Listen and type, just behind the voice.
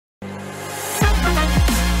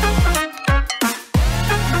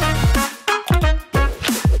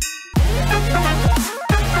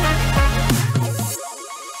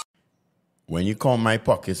when you count my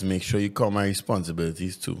pockets, make sure you count my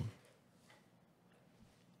responsibilities too.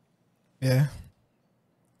 Yeah.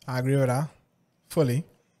 I agree with that. Fully.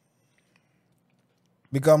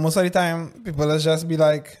 Because most of the time, people will just be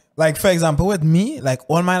like for example, with me, like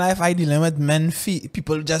all my life, I dealing with men.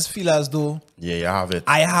 People just feel as though Yeah, you have it.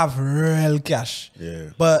 I have real cash.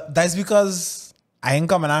 Yeah. But that's because I ain't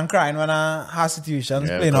coming and crying when I have situations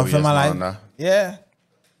Yeah, playing out because for we my just know life. that. Yeah.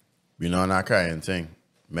 We know not crying thing.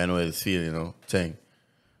 Men will feel, thing.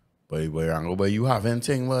 But you having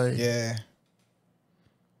thing, boy. Yeah.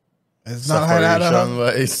 It's not like that. Sufferation, boy.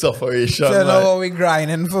 It's sufferation, You know boy. what we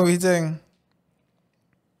grinding for, we think.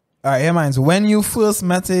 Alright, here minds. When you first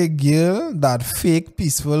met a girl, that fake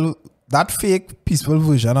peaceful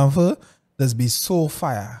version of her, does be so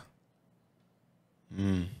fire.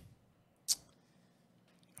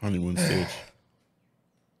 Honeymoon stage.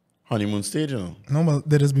 Honeymoon stage, No, but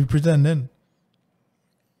they just be pretending.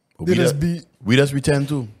 But They just be. we just pretend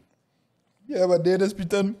too. Yeah, but they just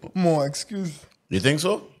pretend more. Excuse. You think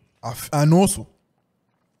so? I know so.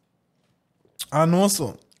 I know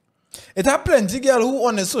so. It have plenty girl who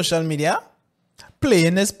on the social media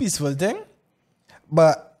playing this peaceful thing,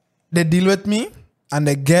 but they deal with me and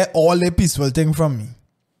they get all the peaceful thing from me.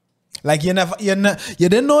 Like you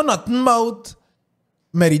didn't know nothing about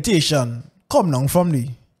meditation. Come down from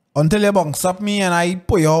me. Until you bounce up me and I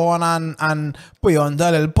put you on and put you on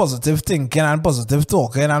the little positive thinking and positive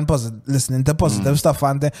talking and listening to positive stuff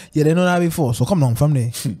and you didn't know that before. So come down from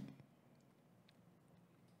there.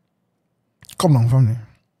 Come down from there.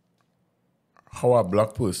 How a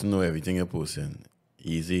black person know everything you're posting?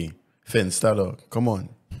 Easy. Finsta, dog. Come on.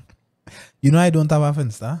 You know I don't have a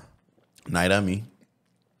Finsta. Neither me.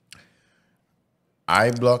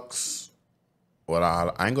 I blocks. Well,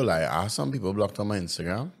 I ain't gonna lie. I have some people blocked on my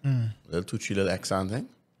Instagram. Little 2-3 little X and thing.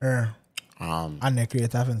 And they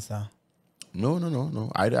create a Finsta.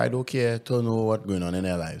 No. I don't care to know what's going on in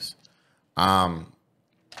their lives. But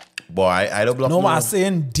I don't block. No, I'm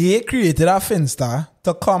saying they created a Finsta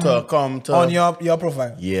to come on your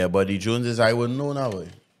profile. Yeah, but the Joneses I wouldn't know now, boy.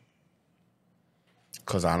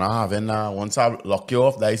 Cause I not having once I lock you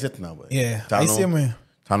off, that is it now, boy. Yeah, I see me.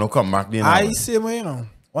 I no come back there now. I see me,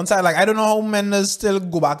 Once I don't know how men still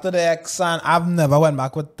go back to the ex, and I've never went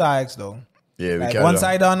back with the ex though. Yeah, we like can. Once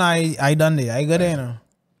I done there. I got there,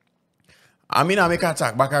 I mean, I make a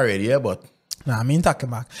attack back already, yeah, but Nah, I mean talking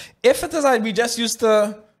back. If it is like we just used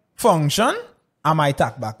to function, I might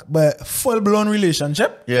talk back. But full blown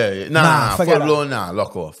relationship, yeah. Nah, forget full blown,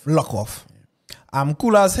 lock off. lock off. I'm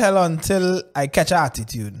cool as hell until I catch an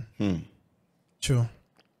attitude. True.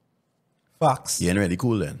 Facts. You ain't really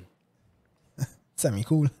cool then. Semi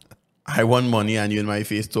cool. I want money and you in my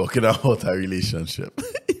face talking about a relationship.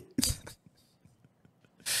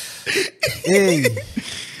 Hey.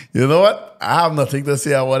 You know what? I have nothing to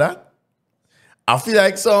say about that. I feel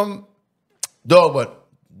like some dog, but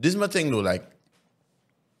this is my thing though. Like,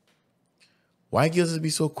 why girls be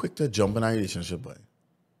so quick to jump in a relationship, boy?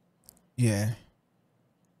 Yeah.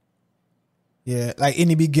 Yeah. Like in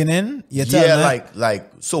the beginning, you tell me.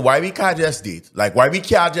 like. So why we can't just date? Like, why we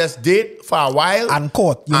can't just date for a while And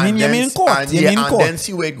court. You and mean court? And, You yeah, mean and court? then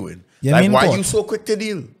see where it going? You Like, mean why court? you so quick to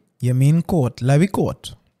deal? You mean court? Let me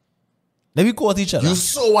court. Let me court each other. You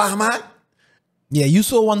so what, man? Yeah, you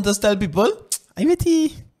so want to tell people, I'm with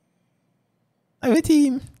him.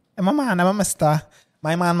 I'm a man, I'm a master.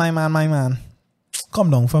 My man. Come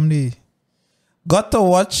down from there. Got to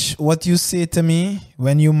watch what you say to me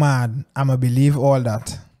when you mad. I'ma believe all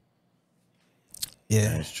that.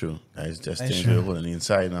 Yeah. That's true. That's just That's things true. we're holding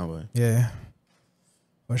inside now, boy. Yeah.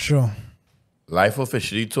 For sure. Life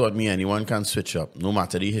officially taught me anyone can switch up, no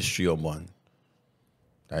matter the history you're born.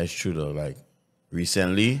 That is true though. Like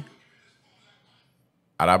recently,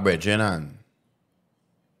 at our brethren and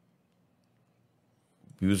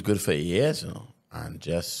we was good for years, and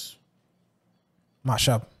just Mash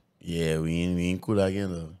up. yeah, we ain't cool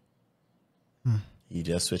again though. He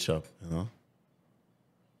just switch up,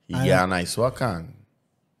 He got a nice work on.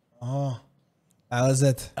 Oh. That was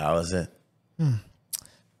it. That was it.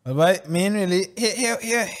 But mean really,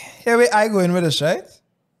 here where I go in with this, right?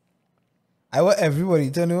 I want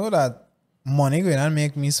everybody to know that money going and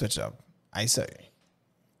make me switch up. I say.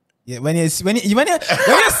 Yeah, when you see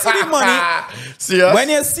the money, Serious? when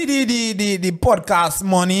you see the podcast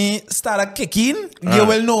money start kicking, you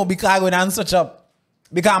will know because I go and switch up.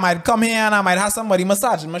 Because I might come here and I might have somebody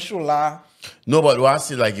massaging my shoulder No, but what I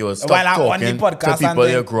see like you was while I on talking the podcast. to people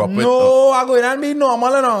you grew up with. No, I go in and be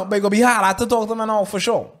normal, but it go be hard to talk to me now for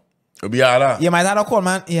sure. It'll be harder. You might have to call,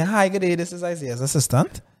 man. Yeah, hi, good day. This is Isaiah's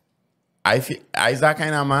assistant. I feel is that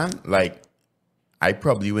kind of man. Like I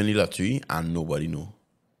probably win the lottery and nobody know.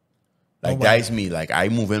 Like Nobody. that is me. Like I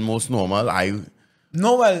move in most normal.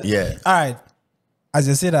 No, well, Yeah. All right. As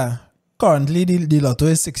you said, currently the lotto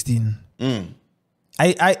is 16.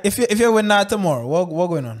 If you win that tomorrow, what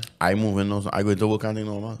going on? I move in most. I go to work and thing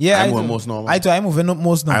normal. Yeah, I I move do. in most normal. I move in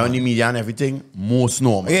most I normal. only media and everything most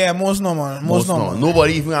normal. Yeah, most normal. Most normal.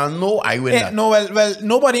 Nobody even gonna know I win that. No, well,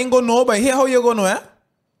 nobody ain't gonna know, but here how you gonna know,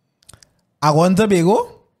 I go on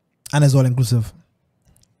Tobago, and it's all inclusive.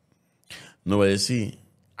 Nobody see.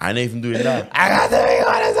 I ain't even doing that. I got Tobago,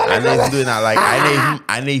 and it's all I ain't inclusive. even doing that. Like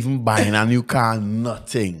I ain't even buying a new car.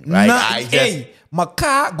 Nothing. Like I just. Hey, my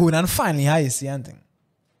car going and finally how you see anything.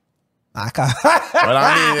 I can't. Well,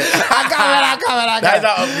 I mean, that's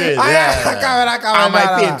an upgrade. Yeah. And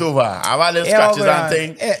my paint over. I've had little scratches and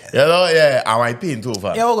things. You know, yeah. And my paint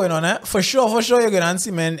over. Yeah, what's going on, For sure, you're going to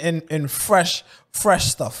see, man, in fresh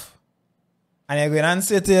stuff. And you're going to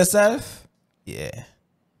say to yourself, yeah,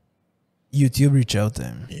 YouTube reach out to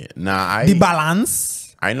him. Yeah. Nah, The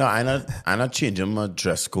balance. I'm not changing my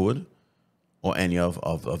dress code or any of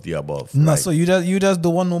the above. No, Like, so you just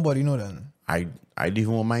don't want nobody know then. I didn't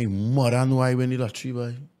even want my mother know I win the lottery,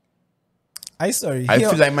 boy. I sorry. I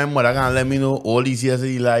feel like my mother gonna let me know all these years of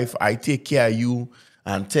your life, I take care of you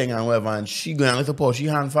and thing and whatever, and she gonna let the pour she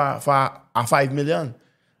hand for a 5 million.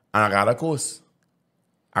 And I got a course.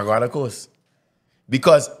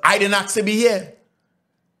 Because I didn't ask to be here.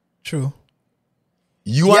 True.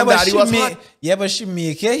 You and daddy was hot. Yeah, but she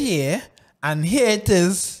make it here, and here it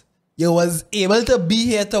is. You was able to be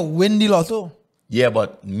here to win the lotto. Yeah,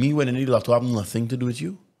 but me winning the lotto have nothing to do with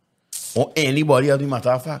you. Or anybody else, matter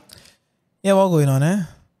of fact. Yeah, what going on,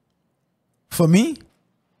 For me,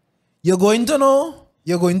 you're going to know.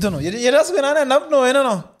 You're just going to end up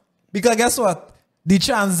knowing, Because guess what? The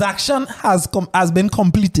transaction has been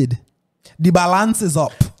completed. The balance is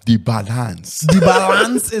up. The balance. The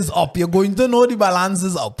balance is up. You're going to know the balance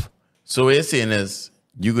is up. So what you're saying is,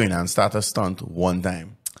 you're going and start a stunt one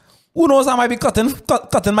time. Who knows, I might be cutting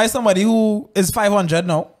by somebody who is 500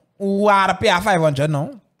 now. Who had to pay 500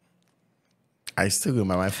 now. I still go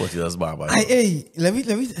by my $40 barber. Hey, let me.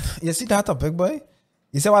 You see that topic, boy?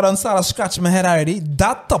 You see what I done start to scratch my head already?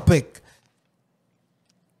 That topic.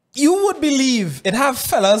 You would believe it have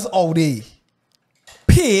fellas out there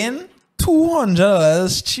paying $200,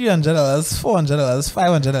 $300,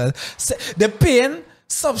 $400, $500. They're paying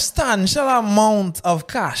substantial amount of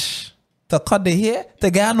cash to cut the hair, to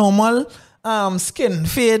get a normal skin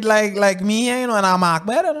fade like me here, and I'm mark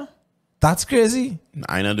better. That's crazy.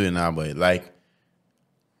 I'm not doing that,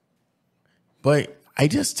 but I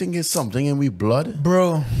just think it's something in we blood.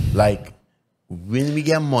 Bro. Like, when we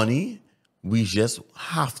get money, we just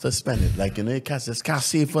have to spend it. Like, you can't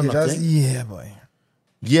save for nothing. Yeah, boy.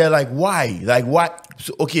 Yeah, like, why? Like, what?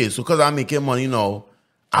 So, okay, so because I'm making money now,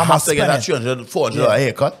 I have to get that $300, $400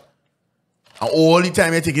 haircut. And all the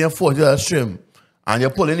time you're taking a $40 trim and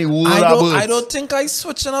you're pulling the wool I don't think I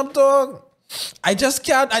switching up, dog. I just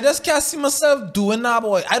can't see myself doing that,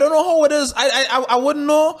 boy. I don't know how it is. I wouldn't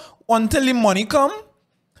know until the money come.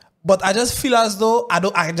 But I just feel as though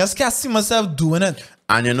I just can't see myself doing it.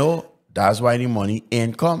 And that's why the money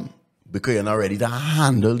ain't come. Because you're not ready to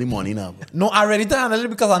handle the money now. No, I'm ready to handle it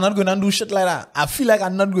because I'm not going to do shit like that. I feel like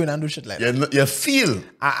I'm not going to do shit like that. You feel.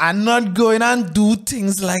 I'm not going to do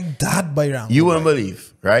things like that, Byram. You won't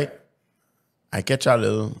believe, right? I catch a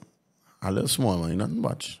little small money, nothing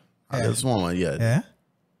much. A little small money, yeah. Yeah?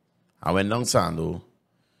 I went down Sando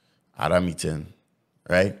at a meeting,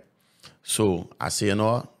 right? So I say, you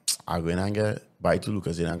know what? I'm going to get buy to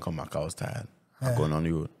Lucas and come back. I was tired. I'm going on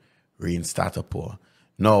the road. Rain start to pour.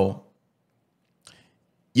 Now,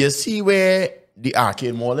 you see where the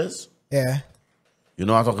arcade mall is? Yeah. You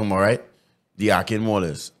know what I'm talking about, right? The arcade mall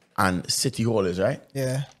is. And City Hall is, right?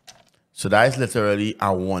 Yeah. So that is literally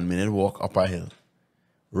a 1 minute walk up a hill.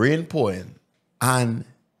 Rain pouring. And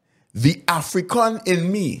the African in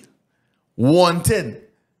me wanted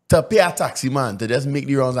to pay a taxi man to just make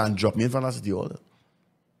the rounds and drop me in front of City Hall.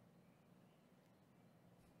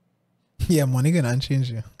 Yeah, money gonna change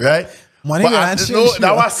you. Right? Money gonna change you.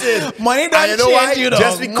 That was it. Money don't change you, though.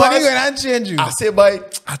 Just because money gonna change you. I say, boy,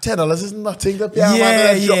 $10 is nothing to pay a man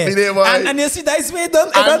Yeah, to drop me there, boy. And you see, that's where it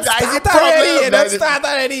don't And start that's the already. It problem. don't start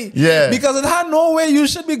already. Yeah. Because it had no way you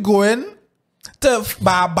should be going to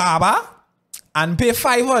Baba and pay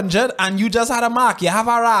 500 and you just had a mark. You have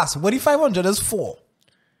a ass. What the 500 is for?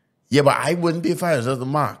 Yeah, but I wouldn't pay $500 the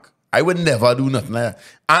mark. I would never do nothing like that.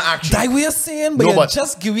 And actually, That we are saying, but No, you but-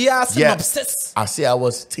 just give me a synopsis. I say I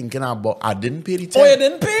was thinking about. I didn't pay the 10. Oh, you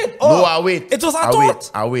didn't pay? Oh, No, I wait. It was a I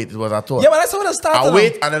thought. wait. It was a thought. Yeah, but that's what the start. I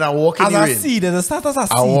wait and then I walk in as the a rain. seed. The start as a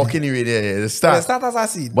seed. I walk in the rain. Yeah, the The start. start as a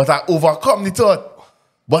seed. But I overcome the thought.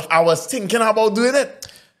 But I was thinking about doing it.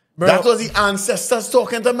 Bro. That was the ancestors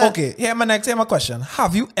talking to me. Okay, here my question.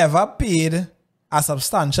 Have you ever paid a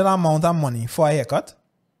substantial amount of money for a haircut?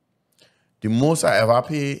 The most I ever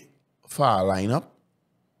paid for a lineup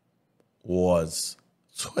was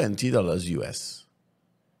 $20 US.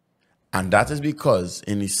 And that is because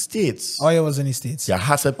in the States, Oh, you was in the States. you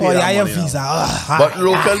have to pay Oh, that yeah, your money now. visa. But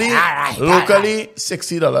locally,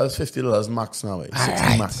 $60, $50 max now.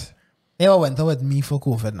 60 max. You went out with me for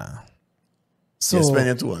COVID now. So You're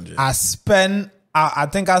spending 200. I spent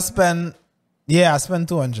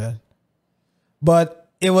 200. But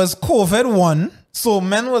it was COVID one. So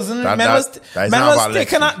men was is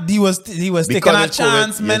taking not a he was taking Because a it's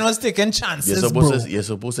chance. COVID, Men yes. was taking chances, You're bro.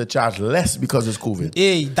 supposed to charge less because it's COVID.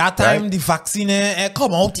 Hey, that time Right? the vaccine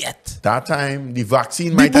come out yet. That time, the vaccine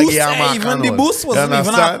The might have boost, given a mark even and the all. boost You wasn't even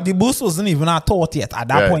understand? the boost wasn't even a thought yet at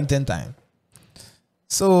that Right. point in time.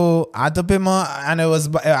 So I had to pay my and it was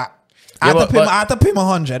I had but- I had to pay my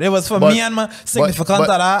 100. It was for but- me and my significant but-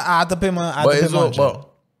 other. I had to pay my But 100.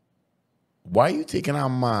 why you taking a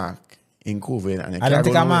mark in COVID and you I didn't can't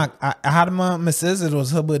take go a nowhere? mark. I had my missus. It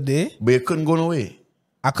was her birthday. But you couldn't go nowhere.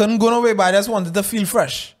 I couldn't go nowhere, but I just wanted to feel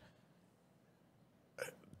fresh.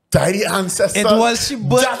 Tidy ancestors. It was she,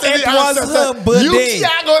 but That is it the was ancestor. her birthday. You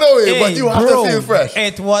can't go nowhere, but Hey, you have bro, to feel fresh.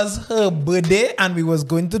 It was her birthday, and we was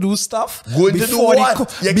going to do stuff. Going to do before what?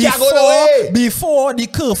 The, You can't go nowhere. before the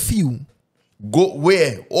curfew. Go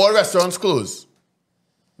where? All restaurants closed.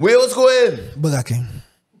 Where was going? Burger King.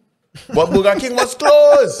 But Burger King was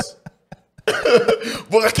closed.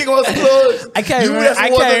 Burger King was closed. I can't You remember. just I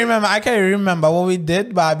wanted- can't remember. I can't remember what we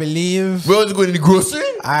did, but I believe Where was going to the grocery?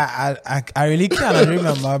 I really cannot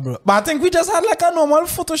remember, bro. But I think we just had like a normal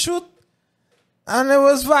photo shoot, and it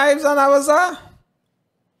was vibes, and I was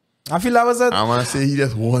I feel I was I'm gonna say he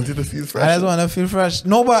just wanted to feel fresh. I just want to feel fresh.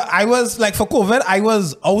 No, but I was like for COVID, I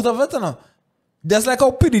was out of it, you know. Just like how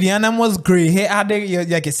P. and them was grey hair, you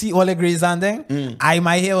can see all the greys and thing.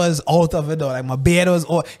 My hair was out of it though. Like my beard was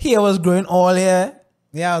all hair was growing all here.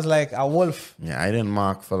 Yeah, I was like a wolf. Yeah, I didn't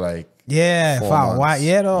mark for like Yeah, 4 for a months. while.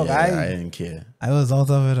 Yeah, dog. I didn't care. I was out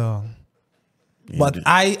of it all. You But did-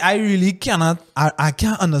 I really cannot I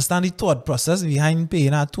can't understand the thought process behind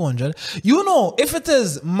paying at 200. You know, if it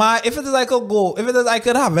is I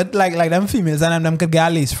could have it like them females and them could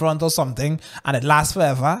get a lace front or something and it lasts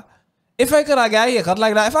forever. If I could have got a haircut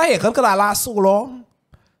like that, if a haircut could have last so long,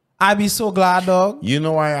 I'd be so glad, dog. You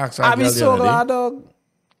know why I asked her I'd be girl so the other glad, day? dog.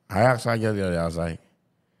 I asked her girl the other day, I was like,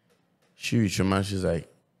 she reached her man, she's like,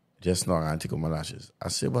 just not gonna take off my lashes. I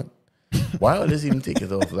said, but why always even take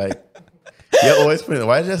it off? Like, you always put it,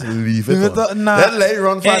 why just leave it Leave it on? on, nah. Then let it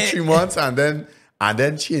run for Eh, 3 months and then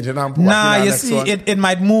change it and put Nah, back in the you next see, one. it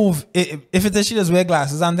might move. If it is she does wear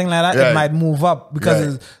glasses and thing like that, Right. it might move up because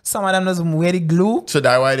Right. some of them doesn't wear the glue. So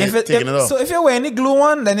that's why they're taking it off. So if you're wearing the glue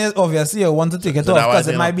one, then obviously you want to take it So off that's why because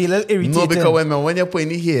they it might don't- be a little irritating. No, because when you're putting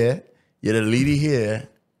the hair, you don't leave the hair.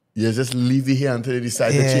 You just leave the hair until they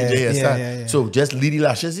decide to Yeah, change the hairstyle. yeah. So just leave the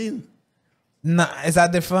lashes in. Nah, it's a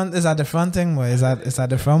different thing, boy. It's a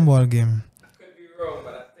different ball game. Could be wrong,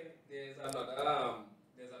 but I think there's another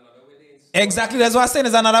way to install. Exactly, that's what I'm saying.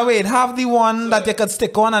 Is another way. Have the one that you could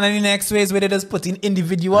stick on, and then the next way is where they just put in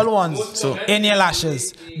individual ones So- in your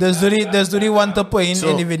lashes. There's the one to put in So-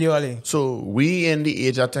 individually. So we in the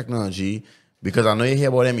age of technology, because I know you hear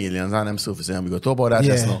about them aliens and them surfaces, and we go talk about that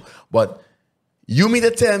Yeah. just now. But you mean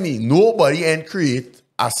to tell me nobody can create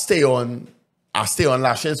a stay on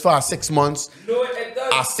lashes for 6 months, No, it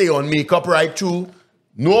does. a stay on makeup right through.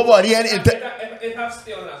 Nobody can It has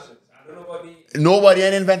stay on lashes. I don't know what the. nobody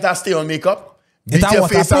can invent a stay on makeup. It Beat a your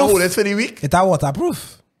face and waterproof. hold it for the week. It's a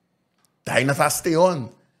waterproof. That not a stay on.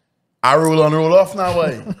 I roll on, roll off now,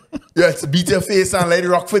 boy. You have to beat your face and let it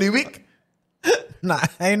rock for the week. Nah,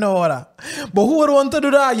 I know what that. But who would want to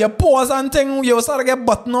do that? Your pores and thing, you start to get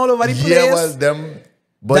button all over the place. Yeah, well, them.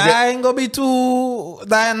 But That ain't gonna be too.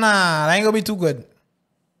 That ain't gonna be too good.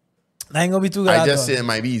 That ain't gonna be too good. I at just all. say it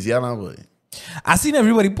might be easier now, boy. I seen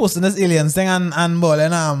everybody posting this aliens thing and ball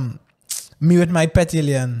and me with my pet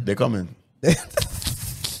alien. They coming.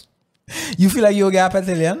 You feel like you get a pet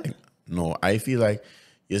alien? No, I feel like,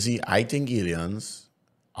 you see, I think aliens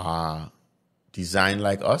are designed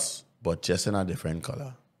like us, but just in a different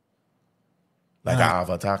color. Like an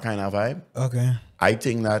avatar kind of vibe. Okay. I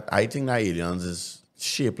think that aliens is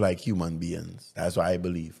shaped like human beings. That's what I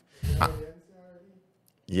believe.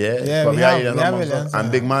 Yeah, probably we have aliens amongst aliens, us.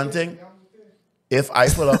 And big man thing, if I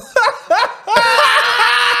pull up,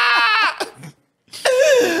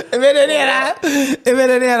 If it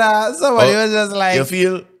didn't hear that, somebody was just like, you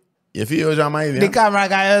feel you're Jama the alien. camera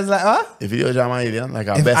guy was like, huh? If you're Jama alien, like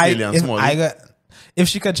our best alien, small. If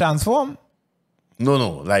she could transform,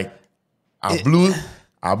 No, like a blue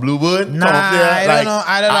bird. Nah, come up there, I don't know,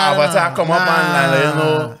 I don't know, I don't Avatar know. come up and you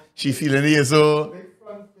know she feeling it so.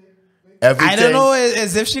 Everything. I don't know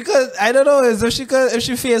as if she could. I don't know as if she could. If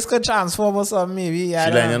she face could transform or something, maybe. I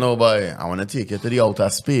She don't like, know. you know, boy, I want to take you to the outer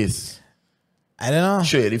space. I don't know.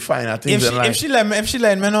 Show you the finer things in life. If she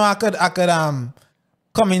let me know, I could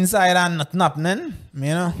come inside and nothing happening. You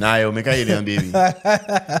know. Nah, you make a alien baby.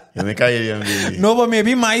 You make a alien baby. No, but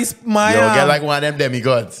maybe my You get like one of them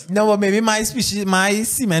demigods. no, but maybe my species, my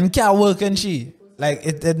semen can't work and she like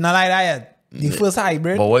it not like that yet. The first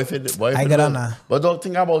hybrid. But what if it? What if I it get don't? on that. But don't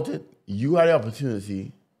think about it. You had the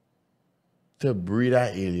opportunity to breed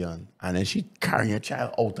that alien, and then she carrying your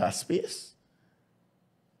child out of space.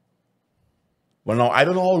 Well, now I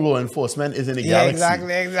don't know how law enforcement is in the Yeah,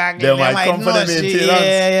 galaxy. exactly. They might come for know the she- maintenance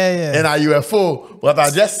Yeah. in a UFO. But I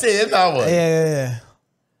just say it now. Yeah.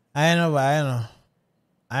 I know, but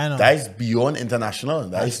I know. That is beyond international.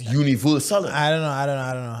 That is universal. I don't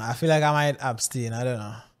know. I feel like I might abstain. I don't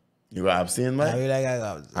know. You got abstain, I man? feel like I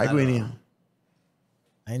got. I go in here.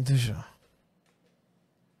 I ain't too sure.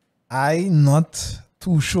 I not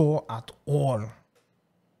too sure at all.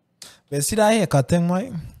 But see that haircut thing,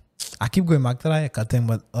 boy? I keep going back to that haircut thing,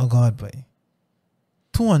 but oh God, boy.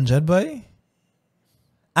 200, boy.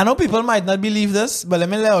 I know people might not believe this, but let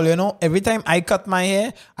me let you know, every time I cut my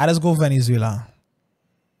hair, I just go Venezuela.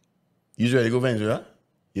 You ready to go Venezuela?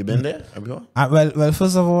 You been there? Have you gone? Well,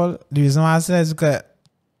 first of all, the reason why I say is because,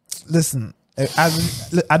 listen,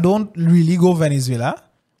 I don't really go Venezuela,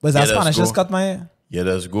 but Yeah, as Spanish let's just go. cut my hair. Yeah,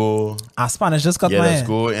 let's go. As Spanish just cut Yeah, my let's hair.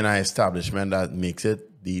 go in an establishment that makes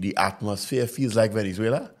it the atmosphere feels like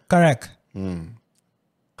Venezuela. Correct.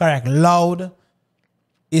 Correct. Loud.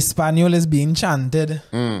 Espanol is being chanted.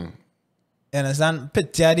 You understand?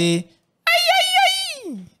 Picture the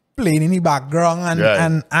playing in the background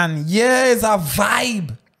Right. and yeah, it's a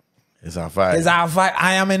vibe. It's a vibe. It's a vibe.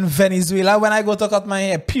 I am in Venezuela when I go to cut my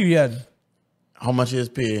hair. Period. How much is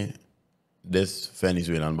pay this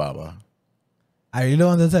Venezuelan barber? I really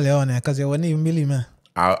don't want to tell you on there because you wouldn't even believe me.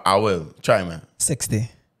 I will. Try, man. 60.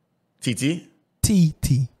 TT?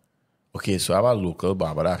 TT. Okay, so I have a local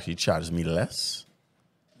barber that actually charges me less.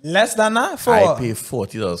 Less than that? For I pay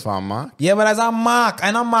 $40 for a mark. yeah, but there's a mark.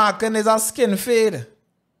 And a mark and there's a skin fade.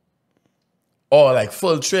 Or like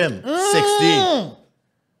full trim, 60.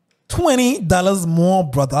 $20 more,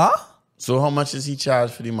 brother. So how much does he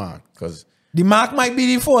charge for the mark? Because The mark might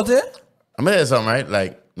be the 40. I'm gonna tell you something, right?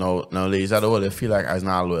 Like, no, ladies, I don't really feel like I'm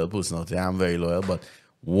not a loyal person out there. I'm very loyal, but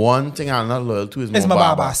one thing I'm not loyal to is It's my my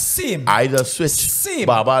barber. barber. Same. I just switch Same.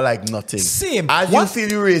 barber like nothing. Same. As What? you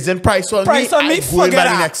feel you raising price on Price me, on me, I go in forget by the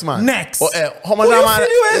that. next man. Next. Oh, how much Who that you man?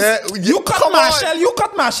 feel you is? You You cut come on. Marshall. You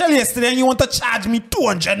cut Marshall yesterday and you want to charge me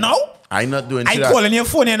 200 now? I not doing I shit that. calling your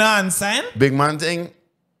phone in answering. Big man thing.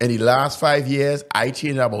 In the last 5 years, I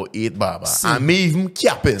changed about 8 barbers. Same. And me even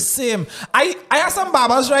capping. Same. I have some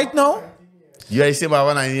barbers right now. You guys say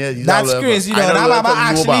barber 9 years. He's That's not loyal. crazy, I though. not That loyal barber to no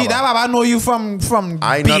actually, barber. that barber know you from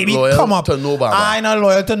I not baby loyal come up. to no barber. I not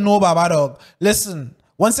loyal to no barber, dog. Listen,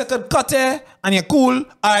 once you could cut hair and you're cool, all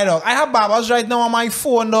right, dog. I have barbers right now on my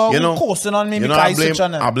phone, dog, You know, who coasting on me you know, because I switch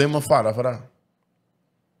on them. I blame my father for that.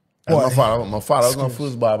 That's Why? my father. My father was my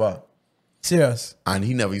first barber. Serious. And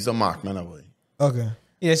he never used to mark me, boy. Okay.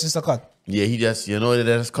 Yeah, it's just a cut. Yeah, he just, they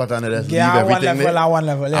just cut and they just Yeah, leave one everything level, there. I one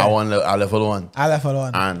level, yeah. I level 1. I left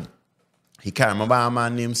alone. And he carried me by a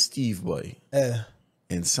man named Steve, boy, Yeah.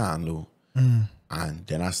 in Sanlo. And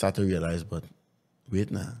then I started to realize, but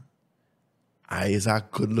wait now. I is a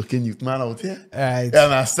good looking youth man out here. Right. You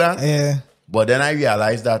understand? Yeah. But then I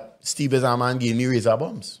realized that Steve is a man gave me razor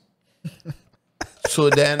bumps. So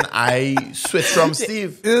then I switched from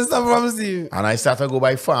Steve. This is stuff from Steve. And I started to go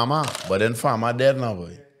by Farmer. But then Farmer dead now,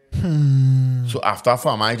 boy. So after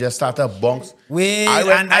Farmer, I just started bunks. Wait, I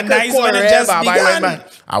and could that is call when it Red just Barber. began.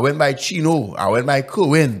 I went by Chino. I went by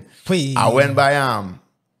Cohen. Wait. I went by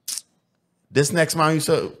this next man used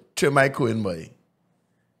to trim my Cohen, boy.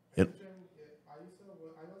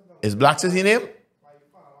 Is Blacks his name?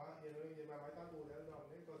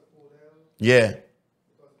 Yeah.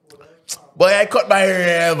 Boy, I cut my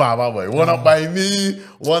hair, Baba, boy. One up by me,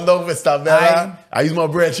 one down for Stavella. I use my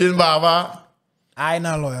brethren, Baba. I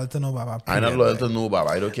not loyal to no barber. I'm not loyal to no Baba.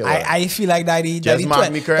 I don't care what. I feel like that is Just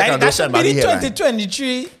mark me correct and that don't should send be body the hairline.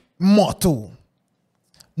 2023 motto.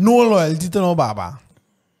 No loyalty to no barber.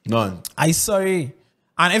 None. I sorry.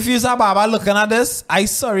 And if you're a barber looking at this, I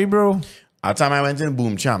sorry, bro. At the time I went in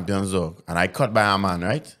Boom Champions, dog, and I cut by a man,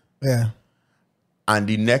 right? Yeah. And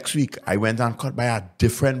the next week, I went and cut by a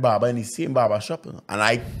different barber in the same barber shop.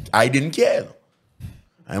 And I didn't care.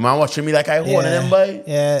 And man watching me like I holding him by.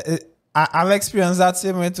 Yeah, I've experienced that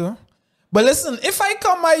same way too. But listen, if I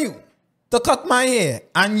come by you to cut my hair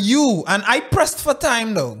and I pressed for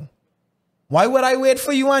time though, why would I wait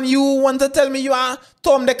for you and you want to tell me you are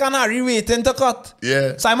Tom, Dick and Harry waiting to cut?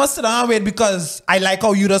 Yeah. So I must sit down and wait because I like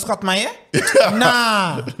how you just cut my hair?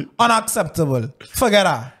 Nah, unacceptable. Forget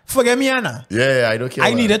that. Forget me, Anna. Yeah, I don't care.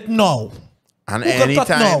 I need it now. And Who can cut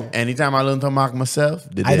now? anytime I learn to mark myself,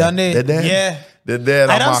 I done it. Yeah. They're there.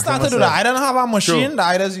 I don't start to do that. I don't have a machine that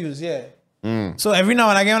I just use, yeah. So every now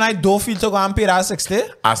and again when I don't feel to go and pay that 60.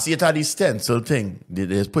 I see it at the stencil thing. They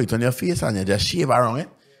just put it on your face and you just shave around it.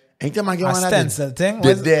 Anytime I get A one stencil thing?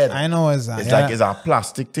 they're dead. I know what's that. It's yeah. like it's a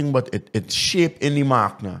plastic thing, but it's shaped in the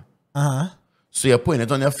mark now. Uh-huh. So you're putting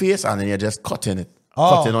it on your face and then you're just cutting it.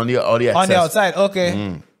 Oh. Cutting on the excess. On the outside,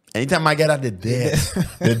 okay. Anytime I get that, they're dead.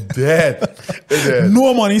 They're dead. They're dead.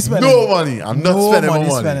 No money spending. No money. I'm not spending more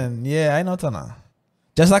money. Spending. Yeah, I know Tana.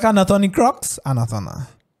 Just like I'm not on the Crocs, I'm not on that.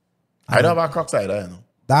 I don't have a Crocs either, you know.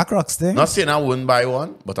 That Crocs thing. Not saying I wouldn't buy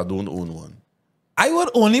one, but I don't own one. I would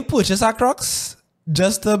only purchase a Crocs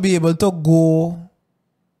just to be able to go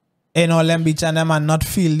in Orlem Beach and them and not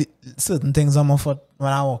feel certain things on my foot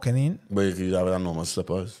when I'm walking in. But if you have a normal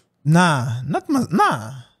slippers. Nah.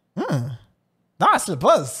 Not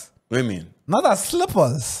slippers. What do you mean? Not as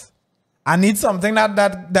slippers. I need something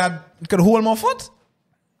that could hold my foot.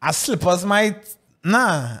 As slippers might.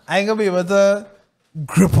 Nah. I ain't gonna be able to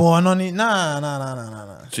grip on it.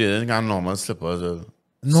 Nah. So you didn't got normal slippers?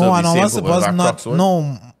 No, I normal slippers not. Crocs would?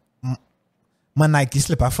 No. My Nike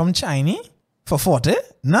slipper from China for 40?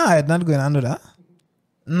 Nah, I'm not going to do that.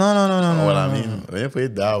 No. What I mean, when you put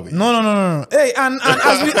it that way. No. Hey, and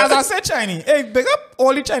as I said Chinese, hey, big up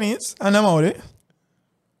all the Chinese and them out there.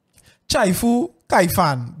 Chai Fu, Kai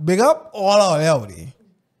Fan, big up all out there.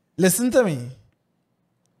 Listen to me.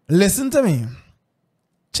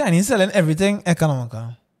 Chinese selling everything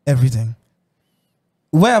economical. Everything.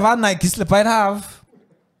 Wherever Nike slipper I have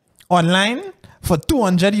online for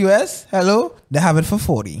 200 US, hello, they have it for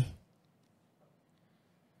 40.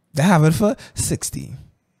 They have it for 60.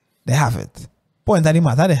 They have it. Point at the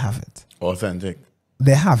matter, they have it. Authentic.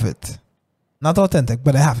 They have it. Not authentic,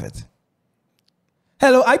 but they have it.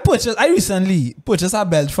 Hello, I recently purchased a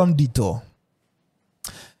belt from Detour.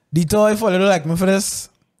 Detour, if you don't like me for this,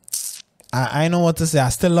 I know what to say. I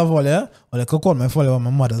still love Olia. Or they could call me for my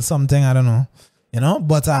model, something, I don't know. You know?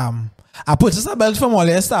 But I purchased a belt from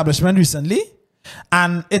Olia establishment recently.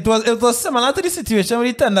 And it was similar to the situation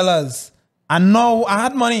with the $10. And now I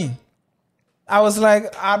had money. I was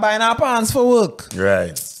like, I'm buying our pants for work.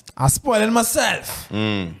 Right. I spoiled myself.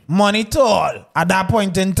 Money tall at that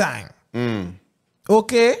point in time.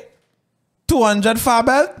 Okay. 200 for a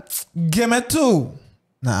belt. Give me 2.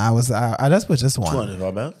 Nah, I just purchased one. 200 for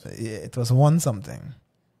a belt? Yeah, it was 1 something.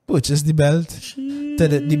 Purchased the belt.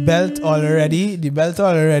 The belt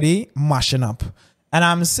already mashing up. And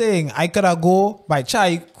I'm saying I could have go by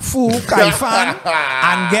Chai Fu Kai Fan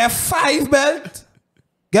and get 5 belt.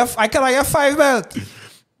 I could have get 5 belt.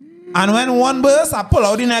 And when one burst, I pull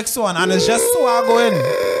out the next one, and it's just so I go in.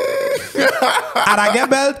 And I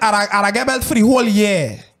get belt for the whole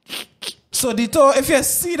year. So Dito, if you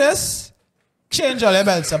see this, change all your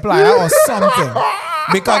belt supplier or something.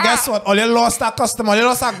 Because guess what? All you lost a customer, you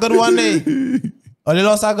lost a good one day. I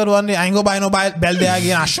ain't go buy no belt there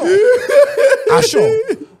again. I show.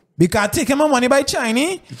 Because taking my money by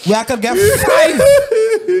Chinese, where I could get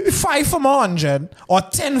 5 for 100 or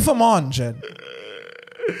 10 for 100.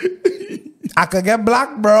 I could get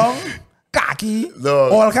black, brown, khaki,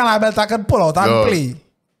 all kind of belt I could pull out and play.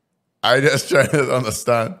 I just trying to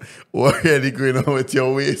understand what really going on with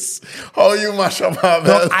your waist. How you mash up my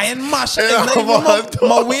belt? I ain't mash up.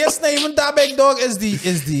 My waist not even that big, dog. Is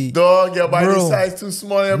the dog? Your body size too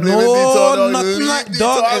small. You're no, nothing like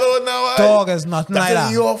dog is nothing like that.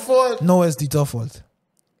 That's your fault. No, it's Dito fault.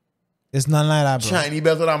 It's nothing like that, bro. Chinese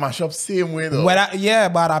belt that mash up same way though. Yeah,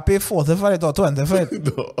 but I pay 40 for it or 20 for it.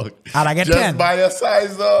 Dog. And I get just 10. Buy your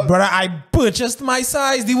size, dog. Brother, I purchased my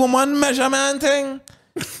size, the woman measurement thing.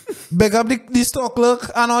 Big up the store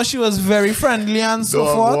clerk. I know she was very friendly and so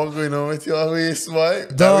forth. What's going on with your waist, boy?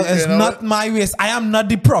 Dog, it's not my waist. I am not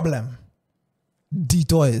the problem.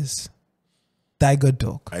 Dito is. That good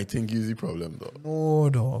dog. I think he's the problem, dog. No,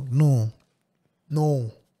 dog.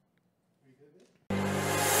 No.